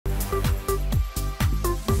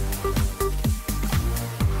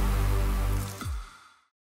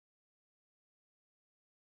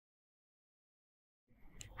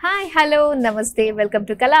Hi hello నమస్తే welcome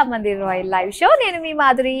to Kalamandir royal live show. నేను మీ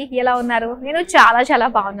మాధురి. ఎలా ఉన్నారు? నేను చాలా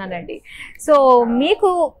బాగున్నానండి. సో మీకు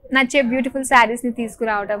నచ్చే బ్యూటిఫుల్ శారీస్ని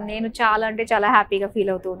తీసుకురావడం నేను చాలా హ్యాపీగా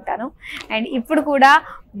ఫీల్ అవుతూ ఉంటాను. అండ్ ఇప్పుడు కూడా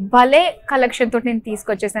భలే కలెక్షన్ తోటి నేను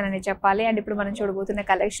తీసుకొచ్చేసానని చెప్పాలి. అండ్ ఇప్పుడు మనం చూడబోతున్న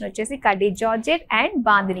కలెక్షన్ వచ్చేసి కడ్డీ జార్జెట్ అండ్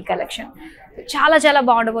బాందిని కలెక్షన్. చాలా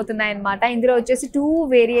బాగుండబోతున్నాయి అనమాట. ఇందులో వచ్చేసి 2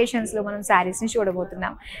 వేరియేషన్స్లో మనం శారీస్ని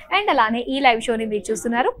చూడబోతున్నాం. అండ్ అలానే ఈ లైవ్ షోని మీరు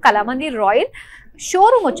చూస్తున్నారు కళామందిర్ రాయల్.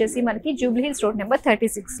 షోరూమ్ వచ్చేసి మనకి జూబ్లీ హిల్స్ రోడ్ నెంబర్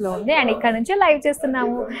 36లో ఉంది. అండ్ ఇక్కడ నుంచే లైవ్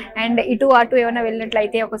చేస్తున్నాము. అండ్ ఇటు అటు ఏమైనా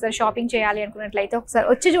వెళ్ళినట్లయితే ఒకసారి షాపింగ్ చేయాలి అనుకున్నట్లయితే ఒకసారి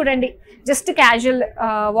వచ్చి చూడండి. జస్ట్ క్యాజువల్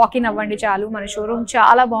వాకిన్ అవ్వండి చాలు. మన షోరూమ్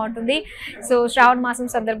చాలా బాగుంటుంది. సో శ్రావణ మాసం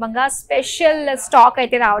సందర్భంగా స్పెషల్ స్టాక్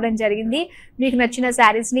అయితే రావడం జరిగింది. మీకు నచ్చిన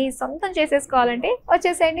శారీస్ని సొంతం చేసేసుకోవాలంటే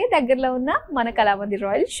వచ్చేసేయండి దగ్గరలో ఉన్న మన కళామందిర్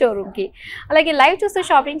రాయల్ షోరూమ్కి. అలాగే లైవ్ చూస్తూ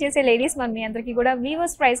షాపింగ్ చేసే లేడీస్ మన మీ అందరికీ కూడా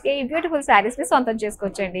వీవర్స్ ప్రైస్కి ఈ బ్యూటిఫుల్ శారీస్ని సొంతం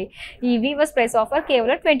చేసుకోవచ్చండి. ఈ వీవర్స్ ప్రైస్ ఆఫర్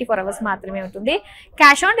కేవలం 24 అవర్స్ మాత్రమే ఉంటుంది.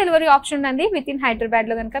 క్యాష్ ఆన్ డెలివరీ ఆప్షన్ ఉంది. విత్ ఇన్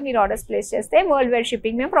హైదరాబాద్లో కనుక మీరు ఆర్డర్స్ ప్లేస్ చేస్తే వరల్డ్ వైడ్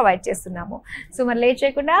షిప్పింగ్ మేము ప్రొవైడ్ చేస్తున్నాము. సో మరి లేట్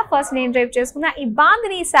చేయకుండా ఫస్ట్ నేను డ్రైవ్ చేసుకున్న ఈ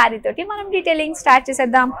బాందిని శారీ తోటి మనం డీటెయిలింగ్ స్టార్ట్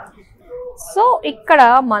చేసేద్దాం. సో ఇక్కడ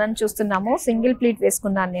మనం చూస్తున్నాము సింగిల్ ప్లీట్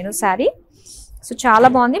వేసుకున్నాను నేను శారీ. సో చాలా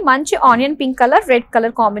బాగుంది. మంచి onion pink colour red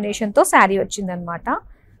colour కాంబినేషన్తో శారీ వచ్చిందనమాట.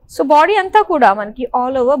 సో బాడీ అంతా కూడా మనకి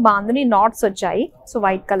ఆల్ ఓవర్ బాందిని నాట్స్ వచ్చాయి. సో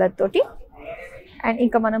వైట్ కలర్ తోటి. అండ్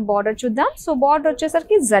ఇంకా మనం బార్డర్ చూద్దాం. సో బార్డర్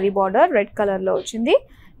వచ్చేసరికి జరీ బార్డర్ రెడ్ కలర్లో వచ్చింది.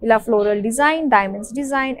 ఇలా floral design, diamonds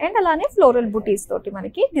design and అలానే ఫ్లోరల్ బుటీస్ తోటి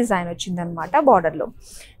మనకి డిజైన్ వచ్చిందనమాట బార్డర్లో.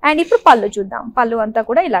 అండ్ ఇప్పుడు పళ్ళు చూద్దాం. పళ్ళు అంతా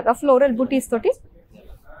కూడా ఇలాగా ఫ్లోరల్ బుటీస్ తోటి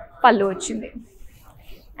పళ్ళు వచ్చింది.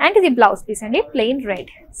 అండ్ ఇది బ్లౌజ్ పీస్ అండి, plain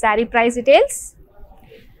red. Sari price details.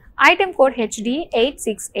 Item code HD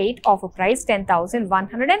 868. Offer price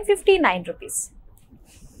 10,159 rupees.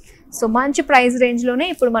 So మంచి ప్రైస్ రేంజ్లోనే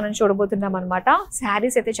ఇప్పుడు మనం చూడబోతున్నాం అనమాట.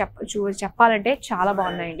 శారీస్ అయితే చెప్పాలంటే చాలా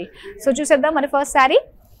బాగున్నాయండి. సో చూసేద్దాం. మన ఫస్ట్ శారీ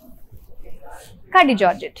కడ్డీ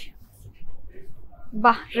జార్జెట్.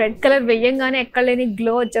 బా రెడ్ కలర్ వెయ్యంగానే ఎక్కడ లేని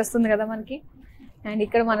గ్లో వచ్చేస్తుంది కదా మనకి. అండ్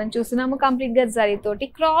ఇక్కడ మనం చూస్తున్నాము కంప్లీట్గా జరీతోటి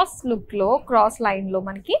క్రాస్ లుక్లో క్రాస్ లైన్లో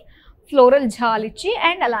మనకి ఫ్లోరల్ జాల్ ఇచ్చి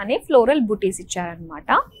అండ్ అలానే ఫ్లోరల్ బుటీస్ ఇచ్చారనమాట.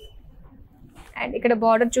 అండ్ ఇక్కడ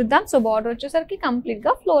బార్డర్ చూద్దాం. సో బార్డర్ వచ్చేసరికి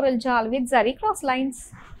కంప్లీట్గా ఫ్లోరల్ జాల్ with zari cross lines.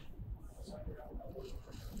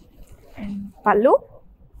 And పళ్ళు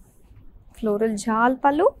ఫ్లోరల్ జాల్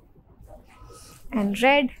పళ్ళు and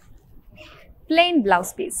red plain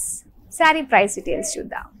blouse piece. Sari price details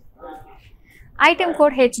చూద్దాం. Item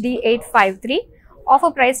code HD 853.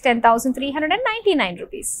 Offer price 10,399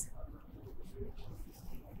 rupees.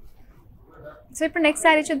 So ఇప్పుడు నెక్స్ట్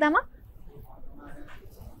శారీ చూద్దామా.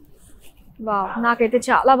 వావ్ నాకైతే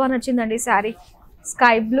చాలా బాగా నచ్చిందండి sari.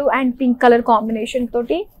 Sky blue and pink colour combination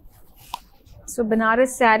తోటి. So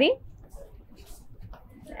Banaras sari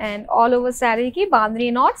and all over శారీకి bandhani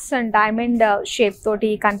NATS and diamond shape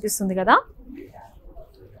తోటి కనిపిస్తుంది కదా.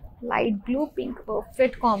 Light blue pink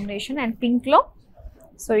perfect combination and పింక్లో.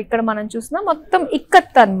 So ఇక్కడ మనం చూస్తున్నాం మొత్తం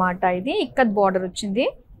ఇక్కత్ అనమాట. ఇది ఇక్కత్ బార్డర్ వచ్చింది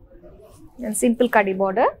అండ్ సింపుల్ కడ్డీ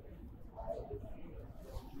బార్డర్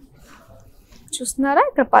చూస్తున్నారా.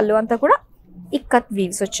 ఇక్కడ పళ్ళు అంతా కూడా ఇక్కత్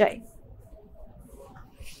వీవ్స్ వచ్చాయి.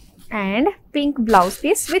 And pink blouse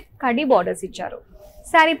piece with కడ్డీ బార్డర్స్ ఇచ్చారు.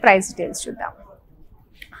 శారీ ప్రైస్ డీటెయిల్స్ చూద్దాం.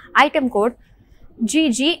 Item code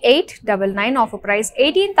GG 899. Offer price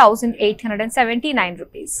 18,879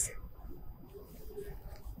 rupees.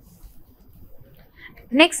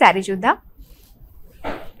 Next sari చూద్దాం.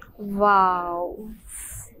 వావ్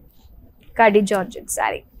కడ్డీ జార్జెట్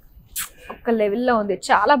శారీ ఒక లెవెల్లో ఉంది.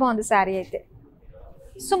 చాలా బాగుంది శారీ అయితే.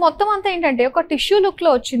 సో మొత్తం అంతా ఏంటంటే ఒక టిష్యూ లుక్లో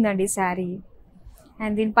వచ్చిందండి శారీ.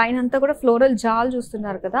 అండ్ దీనిపైన అంతా కూడా ఫ్లోరల్ జాల్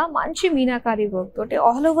చూస్తున్నారు కదా. మంచి మీనాకారి వర్క్ తోటి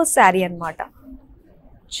ఆల్ ఓవర్ శారీ అనమాట.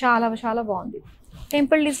 చాలా బాగుంది.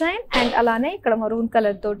 టెంపుల్ డిజైన్ అండ్ అలానే ఇక్కడ మరూన్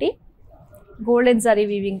కలర్ తోటి గోల్డెన్ జరీ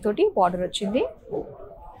వీవింగ్ తోటి బార్డర్ వచ్చింది.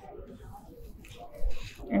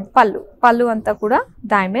 అండ్ పళ్ళు అంతా కూడా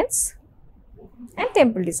diamonds and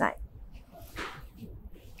temple design.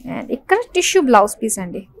 And ఇక్కడ టిష్యూ బ్లౌజ్ పీస్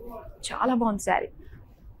అండి. చాలా బాగుంది శారీ.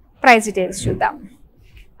 ప్రైస్ డీటెయిల్స్ చూద్దాం.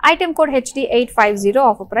 Item code HD 850.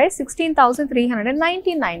 Offer price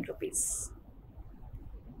 16,399 rupees.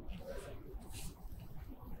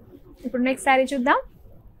 ఇప్పుడు నెక్స్ట్ శారీ చూద్దాం.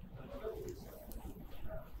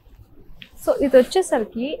 సో ఇది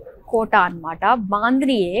వచ్చేసరికి కోటా అనమాట.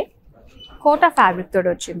 బాందినియే కోటా ఫ్యాబ్రిక్ తోటి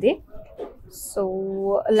వచ్చింది. So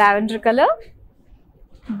lavender colour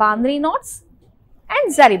bandhani NATS and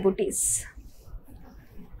zari buttis.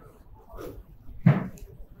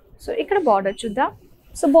 So ఇక్కడ బార్డర్ చూద్దాం.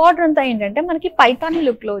 సో బార్డర్ అంతా ఏంటంటే మనకి పైతాని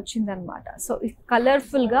లుక్లో వచ్చిందనమాట. సో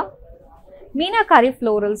కలర్ఫుల్గా మీనాకారి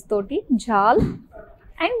ఫ్లోరల్స్ తోటి జాల్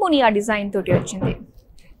అండ్ మునియా డిజైన్ తోటి వచ్చింది.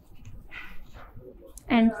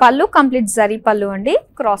 అండ్ పళ్ళు కంప్లీట్ జరీ పళ్ళు అండి,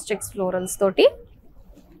 క్రాస్ చెక్స్ ఫ్లోరల్స్ తోటి.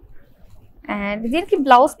 అండ్ దీనికి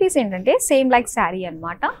బ్లౌజ్ పీస్ ఏంటంటే సేమ్ లైక్ శారీ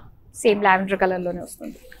అనమాట, సేమ్ లావెండర్ కలర్లోనే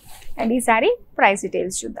వస్తుంది. అండ్ ఈ శారీ ప్రైస్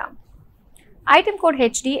డీటెయిల్స్ చూద్దాం. Item code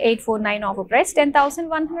HD849, offer price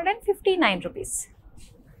 10,159 rupees.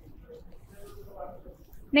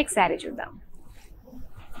 Next sari చూద్దాం.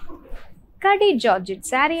 కడీ జార్జెట్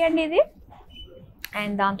శారీ అండి ఇది.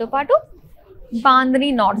 అండ్ దాంతోపాటు బాంధనీ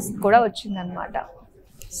నాట్స్ కూడా వచ్చిందనమాట.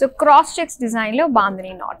 సో క్రాస్ చెక్స్ డిజైన్లో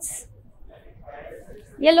bandhani NATS,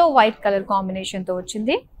 yellow white colour కాంబినేషన్తో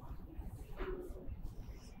వచ్చింది.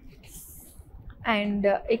 అండ్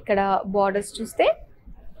ఇక్కడ బార్డర్స్ చూస్తే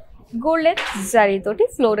గోల్డెన్ జరీ తోటి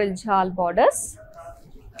ఫ్లోరల్ జాల్ బార్డర్స్.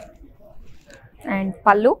 అండ్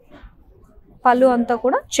పళ్ళు అంతా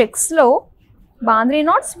కూడా చెక్స్లో bandhani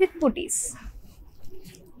NATS with buttis.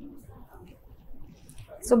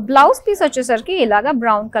 So blouse piece వచ్చేసరికి ఇలాగా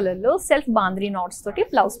బ్రౌన్ కలర్లో సెల్ఫ్ బాంధనీ నాట్స్ తోటి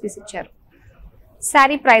బ్లౌజ్ పీస్ ఇచ్చారు.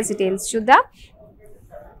 శారీ ప్రైస్ డీటెయిల్స్ చూద్దాం.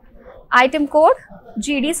 Item code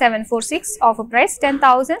GD746, offer price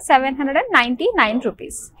 10,799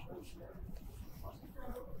 rupees.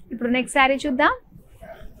 ఇప్పుడు నెక్స్ట్ శారీ చూద్దాం.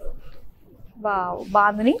 వావ్,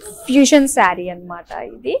 బాంధనీ ఫ్యూజన్ శారీ అనమాట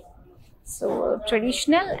ఇది. So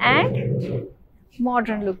traditional and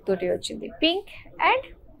modern look తోటి వచ్చింది. Pink and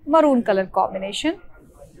maroon colour combination.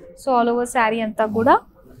 So all over sari అంతా కూడా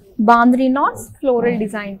బాంధనీ నాట్స్ ఫ్లోరల్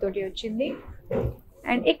డిజైన్ తోటి వచ్చింది.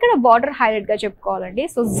 అండ్ ఇక్కడ బార్డర్ హైలైట్ గా చెప్పుకోవాలండి.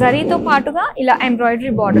 సో జరీతో పాటుగా ఇలా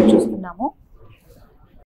ఎంబ్రాయిడరీ బార్డర్ చూస్తున్నాము.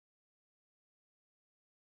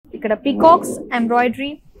 ఇక్కడ peacocks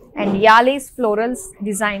embroidery and యాలేస్ florals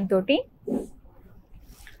design తోటి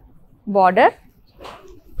బార్డర్.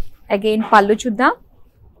 అగైన్ పళ్ళు చూద్దాం.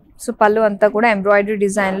 సో పళ్ళు అంతా కూడా ఎంబ్రాయిడరీ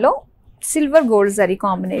డిజైన్లో సిల్వర్ గోల్డ్ జరీ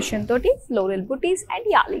కాంబినేషన్ తోటి floral buttis and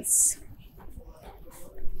allies.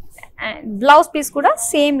 And blouse piece కూడా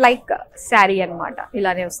సేమ్ లైక్ శారీ అనమాట,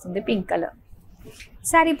 ఇలానే వస్తుంది, pink colour.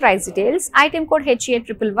 Sari price details. Item code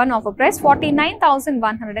HA111, offer price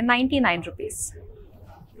 49,199 rupees.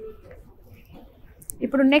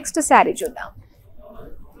 ఇప్పుడు నెక్స్ట్ శారీ చూద్దాం.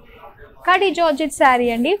 కడీ జార్జెట్ శారీ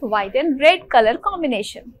అండి, white and red colour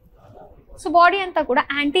combination. So body అంతా కూడా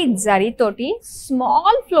యాంటిక్ జరీ తోటి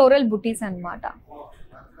స్మాల్ ఫ్లోరల్ బుటీస్ అన్నమాట.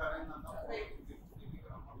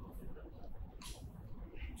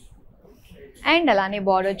 అండ్ అలానే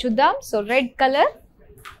బార్డర్ చూద్దాం. So red colour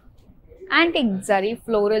antique zari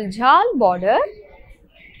floral జాల్ బార్డర్.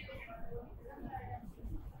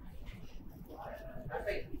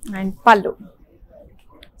 అండ్ పళ్ళు.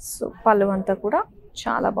 సో పళ్ళు అంతా కూడా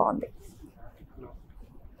చాలా బాగుంది.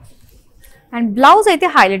 అండ్ బ్లౌజ్ అయితే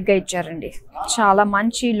హైలైట్ గా ఇచ్చారండి, చాలా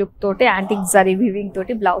మంచి లుక్ తోటి యాంటిక్ జరీ వీవింగ్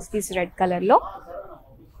తోటి బ్లౌజ్ పీస్ రెడ్ కలర్ లో.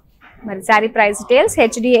 మరి sari price details.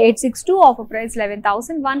 HD862, offer price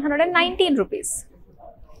 11,119 rupees.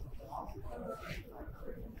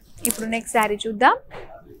 ఇప్పుడు నెక్స్ట్ శారీ చూద్దాం.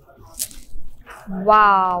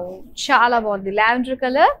 వావ్, చాలా బాగుంది, lavender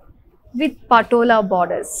colour with patola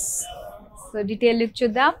borders. So detail look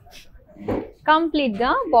చూద్దాం. కంప్లీట్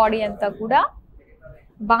గా బాడీ అంతా కూడా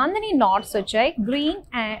బాంధనీ నాట్స్ వచ్చాయి, green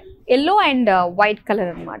yellow and white colour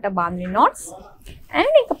అనమాట బాంధనీ నాట్స్.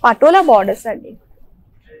 అండ్ ఇంకా పటోలా బార్డర్స్ అండి.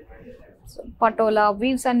 సో పటోలా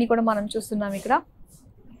వీవ్స్ అన్ని కూడా మనం చూస్తున్నాం ఇక్కడ.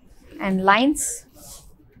 And lines.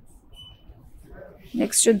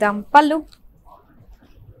 నెక్స్ట్ చూద్దాం పళ్ళు.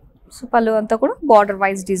 సో పళ్ళు అంతా కూడా బార్డర్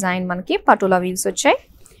వైజ్ డిజైన్ మనకి పటోలా వీవ్స్ వచ్చాయి.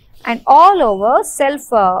 And all over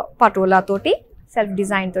self patola తోటి సెల్ఫ్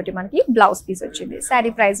డిజైన్ తోటి మనకి బ్లౌజ్ పీస్ వచ్చింది.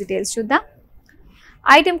 శారీ ప్రైస్ డీటెయిల్స్ చూద్దాం.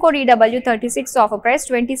 Item code EW36, offer price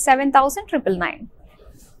 27,999.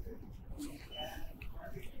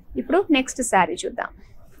 ఇప్పుడు నెక్స్ట్ శారీ చూద్దాం.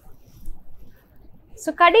 సో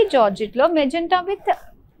కడీ జార్జెట్ లో magenta with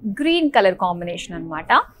green colour combination అనమాట.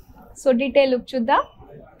 సో డీటెయిల్ లుక్ చూద్దాం.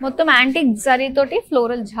 మొత్తం యాంటిక్ జరీ తోటి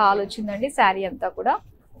ఫ్లోరల్ జాల్ వచ్చిందండి శారీ అంతా కూడా.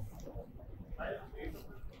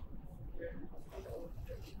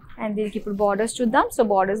 అండ్ దీనికి ఇప్పుడు బార్డర్స్ చూద్దాం. So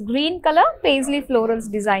borders green colour paisley florals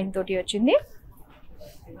design తోటి వచ్చింది.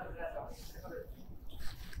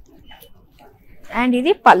 అండ్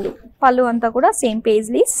ఇది పళ్ళు అంతా కూడా same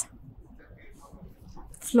paisleys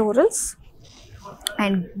florals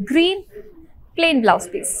and green plain blouse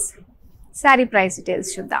piece. Sari price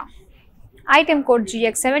details చూద్దాం. Item code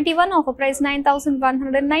GX71, offer price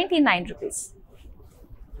 9,199 rupees.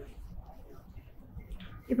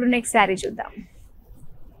 ఇప్పుడు నెక్స్ట్ శారీ చూద్దాం.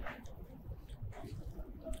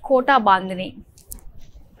 కోటా బాంధని.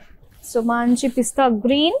 సో మంచి పిస్తా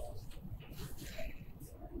green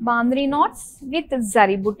bandhani NATS with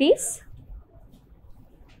zari buttis.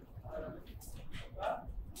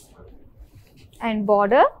 And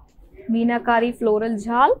border meenakari floral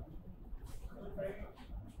జాల్.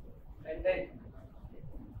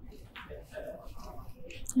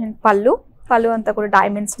 అండ్ పళ్ళు అంతా కూడా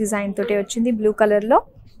డైమండ్స్ డిజైన్ తోటి వచ్చింది బ్లూ కలర్ లో.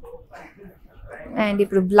 అండ్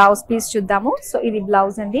ఇప్పుడు బ్లౌజ్ పీస్ చూద్దాము. సో ఇది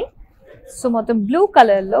బ్లౌజ్ అండి. సో మొత్తం బ్లూ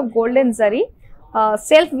కలర్ లో golden zari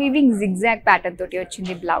self weaving zigzag pattern తోటి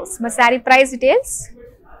వచ్చింది బ్లౌజ్. మరి sari price details.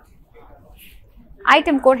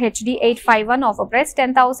 Item code HD851, offer price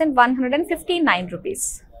 10,159 rupees.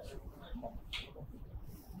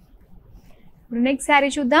 Next sari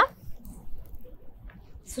చూద్దాం.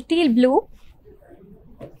 So teal blue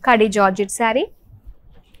khadi georgette sari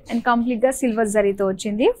and complete గా సిల్వర్ జరీతో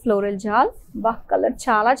వచ్చింది ఫ్లోరల్ జాల్. కలర్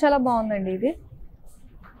చాలా చాలా బాగుందండి ఇది.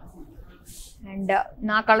 అండ్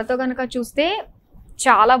నా కళ్ళతో కనుక చూస్తే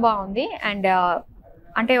చాలా బాగుంది. అండ్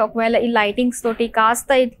అంటే ఒకవేళ ఈ లైటింగ్స్ తోటి కాస్త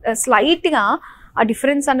స్లైట్ గా ఆ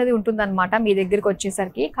డిఫరెన్స్ అనేది ఉంటుంది అనమాట మీ దగ్గరికి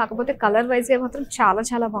వచ్చేసరికి. కాకపోతే కలర్ వైజ్ గా మాత్రం చాలా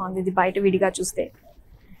చాలా బాగుంది ఇది బయట విడిగా చూస్తే.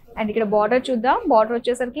 అండ్ ఇక్కడ బార్డర్ చూద్దాం. బార్డర్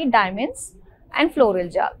వచ్చేసరికి డైమండ్స్ అండ్ ఫ్లోరల్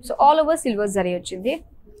జాల్. So all over silver zari వచ్చింది.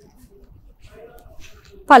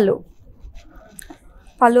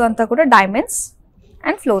 పళ్ళు అంతా కూడా డైమండ్స్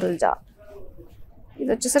అండ్ ఫ్లోరల్ జాల్. ఇది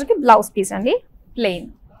వచ్చేసరికి బ్లౌజ్ పీస్ అండి ప్లెయిన్.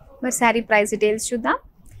 మరి శారీ ప్రైస్ డీటెయిల్స్ చూద్దాం.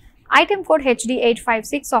 Item code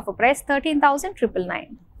HD856, offer price 13,999.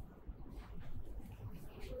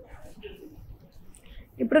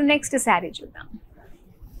 ఇప్పుడు నెక్స్ట్ శారీ చూద్దాం.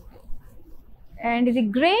 అండ్ ఇది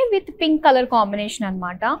grey with pink colour combination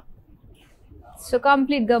అనమాట. సో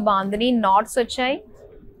కంప్లీట్ గా బాంధని నాట్స్ వచ్చాయి.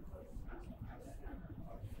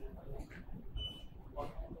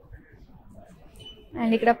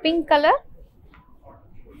 అండ్ ఇక్కడ pink colour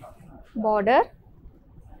border.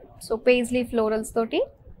 So paisley florals తోటి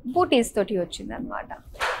బూటీస్ తోటి వచ్చింది అనమాట.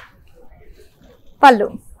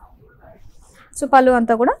 సో పళ్ళు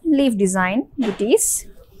అంతా కూడా లీఫ్ డిజైన్ బూటీస్.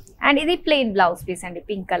 అండ్ ఇది ప్లెయిన్ బ్లౌజ్ పీస్ అండి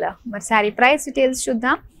పింక్ కలర్. మరి శారీ ప్రైస్ డీటెయిల్స్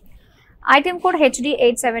చూద్దాం. Item code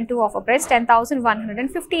HD872, offer price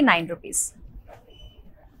 10,159 rupees.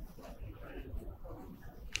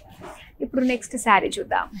 ఇప్పుడు నెక్స్ట్ శారీ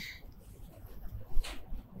చూద్దాం.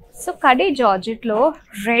 సో కడీ జార్జెట్ లో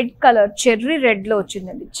రెడ్ కలర్ చెర్రీ రెడ్ లో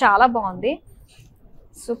వచ్చిందండి. చాలా బాగుంది.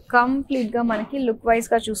 సో కంప్లీట్ గా మనకి లుక్ వైజ్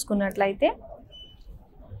గా చూసుకున్నట్లయితే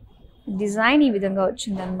డిజైన్ ఈ విధంగా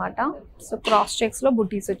వచ్చింది అనమాట. సో క్రాస్ చెక్స్ లో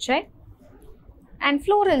బుటీస్ వచ్చాయి అండ్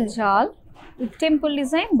ఫ్లోరల్ జాల్ విత్ టెంపుల్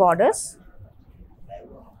డిజైన్ బార్డర్స్.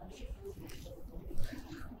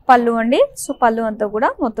 పళ్ళు అండి. సో పళ్ళు అంతా కూడా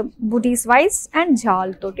మొత్తం బుటీస్ వైజ్ అండ్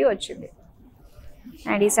జాల్ తోటి వచ్చింది.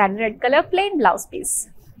 అండ్ ఈ sari red colour plain blouse piece.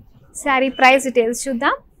 Sari price details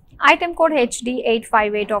చూద్దాం. Item code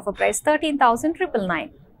HD858, offer price 13,999.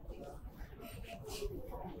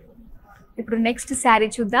 ఇప్పుడు నెక్స్ట్ శారీ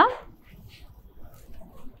చూద్దాం.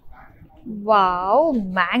 వావ్,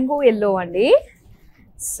 మ్యాంగో ఎల్లో అండి.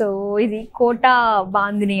 సో ఇది కోటా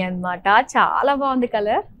బాంధిని అనమాట. చాలా బాగుంది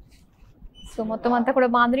కలర్. సో మొత్తం అంతా కూడా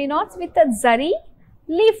bandhani NATS with zari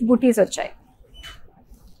leaf బుటీస్ వచ్చాయి.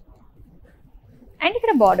 అండ్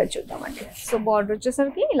ఇక్కడ బార్డర్ చూద్దామండి. సో బార్డర్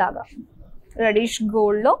వచ్చేసరికి ఇలాగా రెడిష్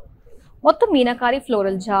గోల్డ్ లో మొత్తం మీనాకారి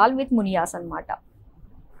ఫ్లోరల్ జాల్ విత్ మునియాస్ అనమాట.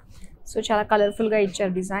 సో చాలా కలర్ఫుల్ గా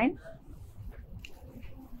ఇచ్చారు డిజైన్.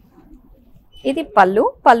 ఇది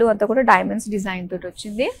పళ్ళు అంతా కూడా డైమండ్స్ డిజైన్ తోటి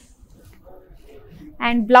వచ్చింది.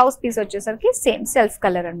 అండ్ బ్లౌజ్ పీస్ వచ్చేసరికి సేమ్ సెల్ఫ్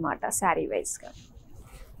కలర్ అనమాట శారీ వైజ్ గా.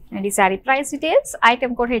 అండ్ ఈ sari price details.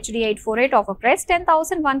 Item code HD848, offer price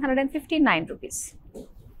 10,159 rupees.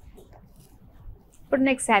 ఇప్పుడు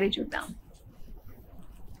నెక్స్ట్ శారీ చూద్దాం.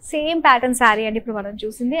 సేమ్ ప్యాటర్న్ శారీ అండి ఇప్పుడు మనం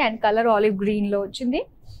చూసింది. అండ్ కలర్ ఆలివ్ గ్రీన్ లో వచ్చింది.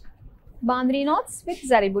 Bandhani NATS with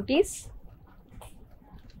zari buttis.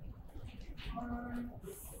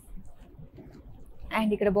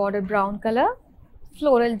 And ఇక్కడ బార్డర్ బ్రౌన్ కలర్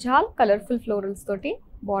ఫ్లోరల్ జాల్ కలర్ఫుల్ ఫ్లోరల్స్ తోటి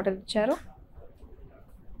బార్డర్ ఇచ్చారు.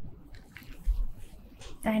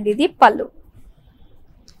 అండ్ ఇది పళ్ళు.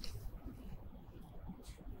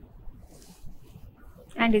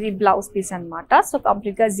 అండ్ ఇది బ్లౌజ్ పీస్ అనమాట. సో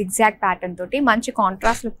కంప్లీట్ గా జిగ్జాగ్ ప్యాటర్న్ తోటి మంచి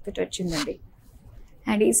కాంట్రాస్ట్ లుక్ తోటి వచ్చిందండి.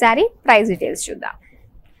 అండ్ ఈ శారీ ప్రైస్ డీటెయిల్స్ చూద్దాం.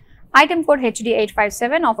 Item code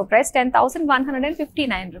HD857, offer price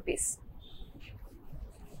 10,159 rupees.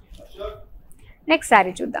 Next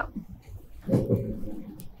sari చూద్దాం.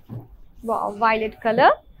 Violet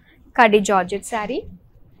colour khadi georgette sari.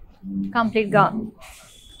 Complete గా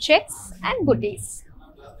checks and buttis.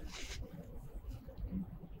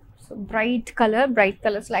 So bright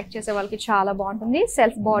colours like చేసే వాళ్ళకి చాలా బాగుంటుంది.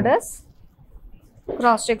 Self borders,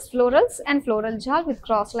 cross checks florals and floral జాల్ with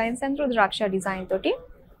cross lines and rudraksha design తోటి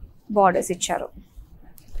borders ఇచ్చారు.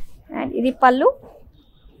 And ఇది పళ్ళు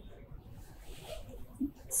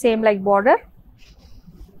same like border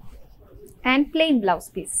and plain blouse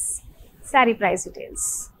piece. Saree price details.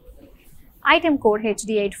 Item code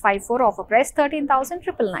HD854, offer price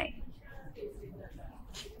 13,999.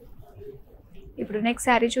 ఇప్పుడు నెక్స్ట్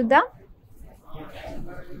శారీ చూద్దాం.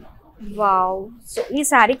 Wow, so ఈ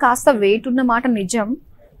శారీ కాస్త wait ఉన్న మాట నిజం,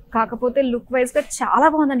 కాకపోతే లుక్ వైజ్గా చాలా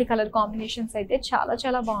బాగుందండి. కలర్ కాంబినేషన్స్ అయితే చాలా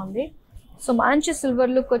చాలా బాగుంది. సో మంచి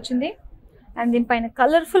సిల్వర్ లుక్ వచ్చింది అండ్ దీనిపైన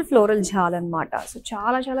కలర్ఫుల్ ఫ్లోరల్ జాల్ అనమాట. సో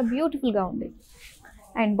చాలా చాలా బ్యూటిఫుల్గా ఉంది.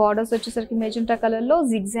 అండ్ బార్డర్స్ వచ్చేసరికి మెజెంటా కలర్లో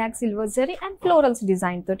zigzag silver zari and florals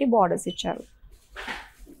design తోటి బార్డర్స్ ఇచ్చారు.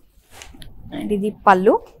 అండ్ ఇది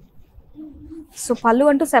పళ్ళు. సో పళ్ళు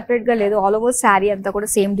అంటూ సెపరేట్గా లేదు, ఆల్ ఓవర్ శారీ అంతా కూడా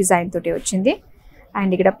సేమ్ డిజైన్ తోటి వచ్చింది.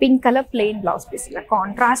 అండ్ ఇక్కడ pink colour plain blouse piece, ఇలా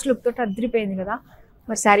కాంట్రాస్ట్ లుక్ తోటి అదిరిపోయింది కదా.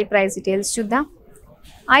 మరి శారీ ప్రైస్ డీటెయిల్స్ చూద్దాం.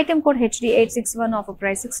 Item code HD861, offer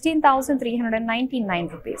price 16,399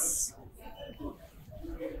 rupees.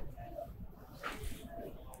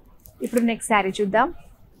 ఇప్పుడు నెక్స్ట్ శారీ చూద్దాం.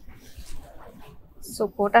 సో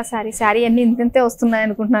కోటా శారీ అన్ని ఇంతే వస్తున్నాయి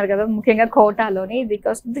అనుకుంటున్నారు కదా, ముఖ్యంగా కోటాలోని. ఇది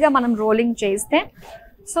కొద్దిగా మనం రోలింగ్ చేస్తే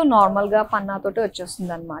సో నార్మల్గా పన్నాతోటి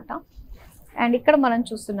వచ్చేస్తుంది అనమాట. అండ్ ఇక్కడ మనం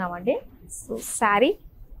చూస్తున్నామండి సో శారీ,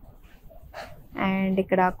 అండ్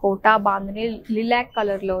ఇక్కడ కోటా బాంధని లిలాక్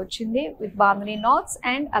కలర్లో వచ్చింది విత్ బాంధని నాట్స్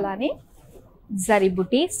అండ్ అలానే జరీ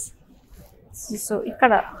బుటీస్. సో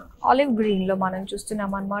ఇక్కడ ఆలివ్ గ్రీన్లో మనం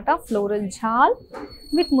చూస్తున్నాం అనమాట. ఫ్లోరల్ జాల్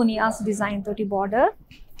విత్ మునియాస్ డిజైన్ తోటి బార్డర్.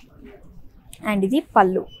 అండ్ ఇది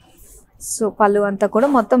పళ్ళు. సో పళ్ళు అంతా కూడా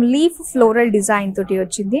మొత్తం లీఫ్ ఫ్లోరల్ డిజైన్ తోటి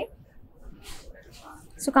వచ్చింది.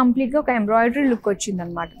 సో కంప్లీట్గా ఒక ఎంబ్రాయిడరీ లుక్ వచ్చింది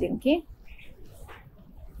అనమాట దీనికి.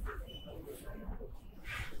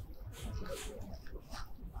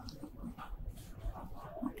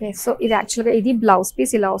 ఓకే, సో ఇది యాక్చువల్గా ఇది బ్లౌజ్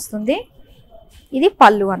పీస్ ఇలా వస్తుంది, ఇది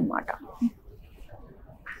పళ్ళు అనమాట.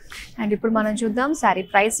 అండ్ ఇప్పుడు మనం చూద్దాం sari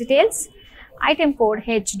price details. Item code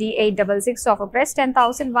HD866, offer price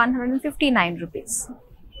 10,159 rupees.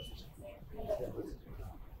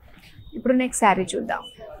 ఇప్పుడు నెక్స్ట్ శారీ చూద్దాం.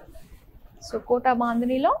 సో కోటా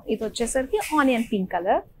బాంధనీలో ఇది వచ్చేసరికి onion pink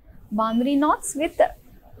colour, bandhani NATS with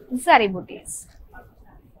zari buttis.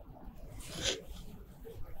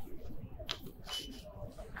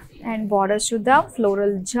 And borders చూద్దాం.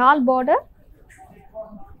 ఫ్లోరల్ జాల్ బార్డర్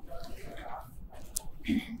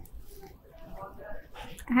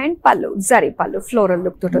అండ్ పళ్ళు జరీ పళ్ళు ఫ్లోరల్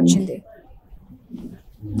లుక్ తోటి వచ్చింది.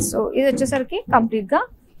 సో ఇది వచ్చేసరికి కంప్లీట్గా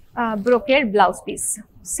brocade blouse piece.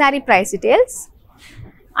 Sari price details.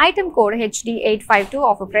 Item code HD852,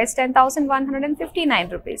 offer price 10,159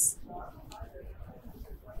 rupees.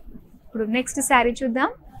 ఇప్పుడు నెక్స్ట్ శారీ చూద్దాం.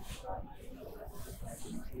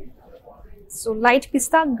 So light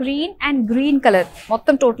pista green and green colour,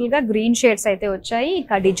 మొత్తం టోటల్గా గ్రీన్ షేడ్స్ అయితే వచ్చాయి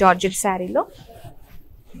కడ్డీ జార్జెట్ శారీలో.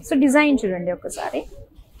 సో డిజైన్ చూడండి ఒకసారి.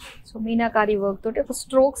 సో మీనాకారి వర్క్ తోటి ఒక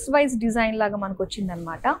స్ట్రోక్స్ వైజ్ డిజైన్ లాగా మనకు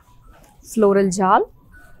వచ్చిందనమాట. ఫ్లోరల్ జాల్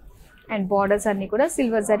అండ్ బార్డర్స్ అన్నీ కూడా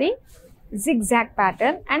silver zari zigzag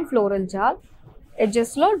pattern and floral జాల్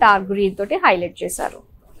ఎడ్జెస్లో డార్క్ గ్రీన్ తోటి హైలైట్ చేశారు.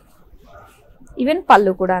 ఈవెన్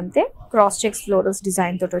పళ్ళు కూడా అంతే, క్రాస్ చెక్స్ ఫ్లోరల్స్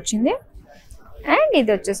డిజైన్ తోటి వచ్చింది. అండ్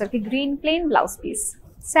ఇది వచ్చేసరికి green plain blouse piece.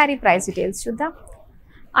 Sari price details చూద్దాం.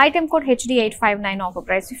 Item code HD859, offer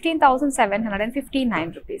price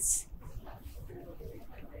 15,759 rupees.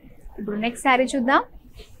 ఇప్పుడు నెక్స్ట్ శారీ చూద్దాం.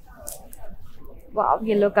 వావ్,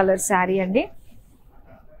 ఎల్లో కలర్ శారీ అండి.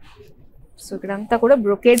 సో ఇక్కడంతా కూడా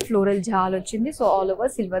బ్రొకేడ్ ఫ్లోరల్ జాల్ వచ్చింది. So all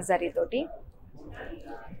over silver zari తోటి.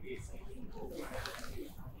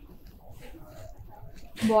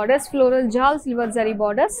 బార్డర్స్ ఫ్లోరల్ జాల్ సిల్వర్ జరీ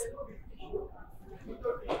బార్డర్స్.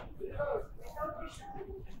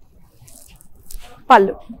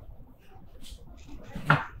 పళ్ళు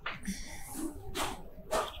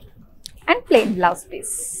and plain blouse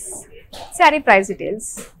piece. Sari price details.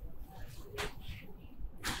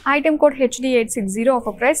 Item code HD860,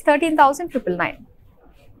 offer price 13,999.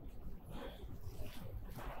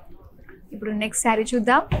 ఇప్పుడు నెక్స్ట్ శారీ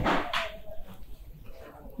చూద్దాం.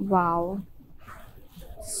 వావ్,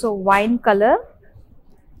 సో వైన్ కలర్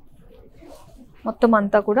మొత్తం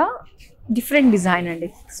అంతా కూడా డిఫరెంట్ డిజైన్ అండి.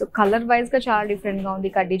 సో కలర్ వైజ్గా చాలా డిఫరెంట్గా ఉంది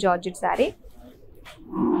కడ్డీ జార్జెట్ శారీ.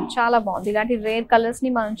 చాలా బాగుంది. ఇలాంటి రేర్ కలర్స్ని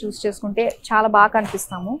మనం చూస్ చేసుకుంటే చాలా బాగా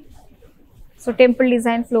కనిపిస్తాము. సో టెంపుల్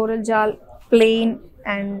డిజైన్ ఫ్లోరల్ జాల్ ప్లెయిన్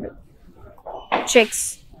అండ్ చెక్స్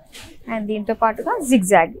అండ్ దీంతో పాటుగా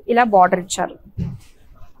జిగ్జాగ్ ఇలా బార్డర్ ఇచ్చారు.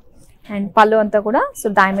 అండ్ పళ్ళు అంతా కూడా సో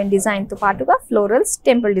డైమండ్ డిజైన్తో పాటుగా florals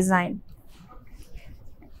temple design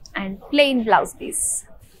and plain blouse piece.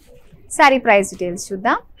 Sari price details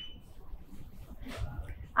చూద్దాం.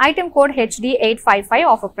 Item code HD855,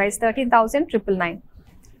 offer price 13,999.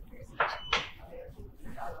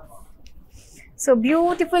 So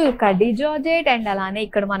beautiful కడ్డీ జార్జెట్ అండ్ అలానే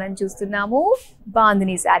ఇక్కడ మనం చూస్తున్నాము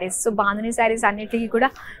బాందిని శారీస్. సో బాందిని శారీస్ అన్నిటికీ కూడా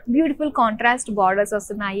బ్యూటిఫుల్ కాంట్రాస్ట్ బార్డర్స్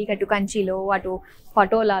వస్తున్నాయి, అటు కంచిలో, అటు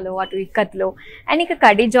పటోలాలో, అటు ఇక్కత్లో. అండ్ ఇక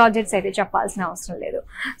కడ్డీ జార్జెట్స్ అయితే చెప్పాల్సిన అవసరం లేదు.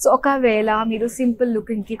 సో ఒకవేళ మీరు సింపుల్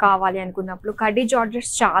లుకింగ్కి కావాలి అనుకున్నప్పుడు కడ్డీ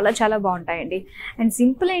జార్జెట్స్ చాలా చాలా బాగుంటాయండి. అండ్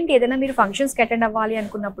సింపుల్ ఏంటి, ఏదైనా మీరు ఫంక్షన్స్కి అటెండ్ అవ్వాలి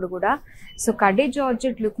అనుకున్నప్పుడు కూడా సో కడ్డీ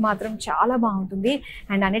జార్జెట్ లుక్ మాత్రం చాలా బాగుంటుంది.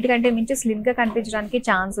 అండ్ అన్నిటికంటే మించి స్లిమ్గా కనిపించడానికి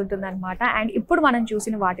ఛాన్స్ ఉంటుంది అనమాట. అండ్ ఇప్పుడు మనం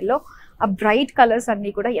చూసిన వాటిలో ఆ బ్రైట్ కలర్స్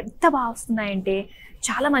అన్నీ కూడా ఎంత బాగా వస్తున్నాయంటే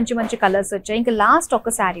చాలా మంచి మంచి కలర్స్ వచ్చాయి. ఇంకా లాస్ట్ ఒక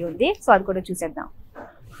శారీ ఉంది, సో అది కూడా చూసేద్దాం.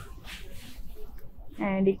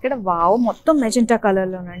 అండ్ ఇక్కడ వావ్ మొత్తం మెజెంటా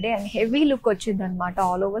కలర్లోనండి. అండ్ హెవీ లుక్ వచ్చింది అనమాట,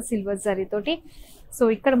 ఆల్ ఓవర్ సిల్వర్ జరీ తోటి. సో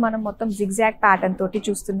ఇక్కడ మనం మొత్తం జిగ్జాగ్ ప్యాటర్న్ తోటి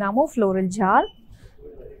చూస్తున్నాము, ఫ్లోరల్ జాల్.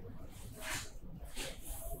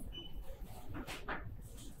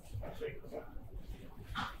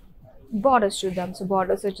 బార్డర్స్ చూద్దాం. సో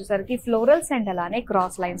బార్డర్స్ వచ్చేసరికి ఫ్లోరల్స్ అండ్ అలానే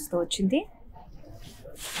క్రాస్ లైన్స్తో వచ్చింది.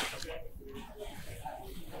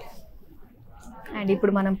 అండ్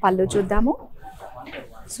ఇప్పుడు మనం పళ్ళు చూద్దాము.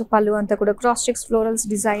 సో పళ్ళు అంతా కూడా క్రాస్ చెక్స్ ఫ్లోరల్స్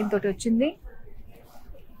డిజైన్ తోటి వచ్చింది.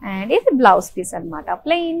 అండ్ ఇది బ్లౌజ్ పీస్ అనమాట,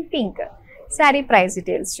 plain pink. Sari price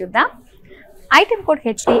details చూద్దాం. Item code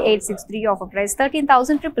HD863, offer price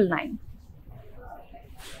 13,999.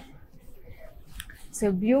 So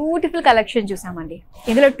beautiful collection చూసామండి.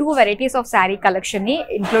 ఇందులో 2 వెరైటీస్ ఆఫ్ శారీ కలెక్షన్ని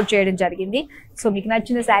ఇంక్లూడ్ చేయడం జరిగింది. సో మీకు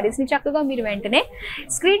నచ్చిన శారీస్ని చక్కగా మీరు వెంటనే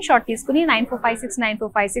స్క్రీన్ షాట్ తీసుకుని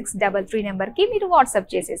 9456945633 నెంబర్కి మీరు వాట్సాప్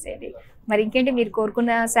చేసేసేయండి. మరి ఇంకేంటి, మీరు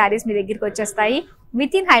కోరుకున్న శారీస్ మీ దగ్గరికి వచ్చేస్తాయి.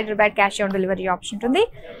 With in Hyderabad cash on delivery option ఉంటుంది.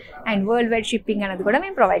 అండ్ వరల్డ్ వైడ్ షిప్పింగ్ అనేది కూడా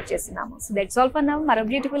మేము ప్రొవైడ్ చేస్తున్నాము. So that's all for now. మరో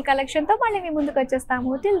బ్యూటిఫుల్ కలెక్షన్తో మళ్ళీ మీ ముందుకు వచ్చేస్తాము.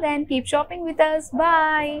 Till then keep shopping with us.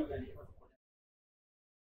 Bye.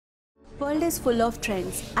 World is full of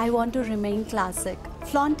trends. I want to remain classic.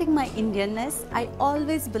 Flaunting my Indianness, I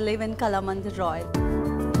always believe in Kalamandir Royale.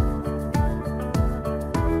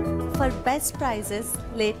 For best prices,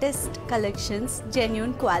 latest collections,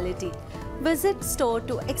 genuine quality. Visit store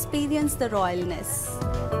to experience the royalness.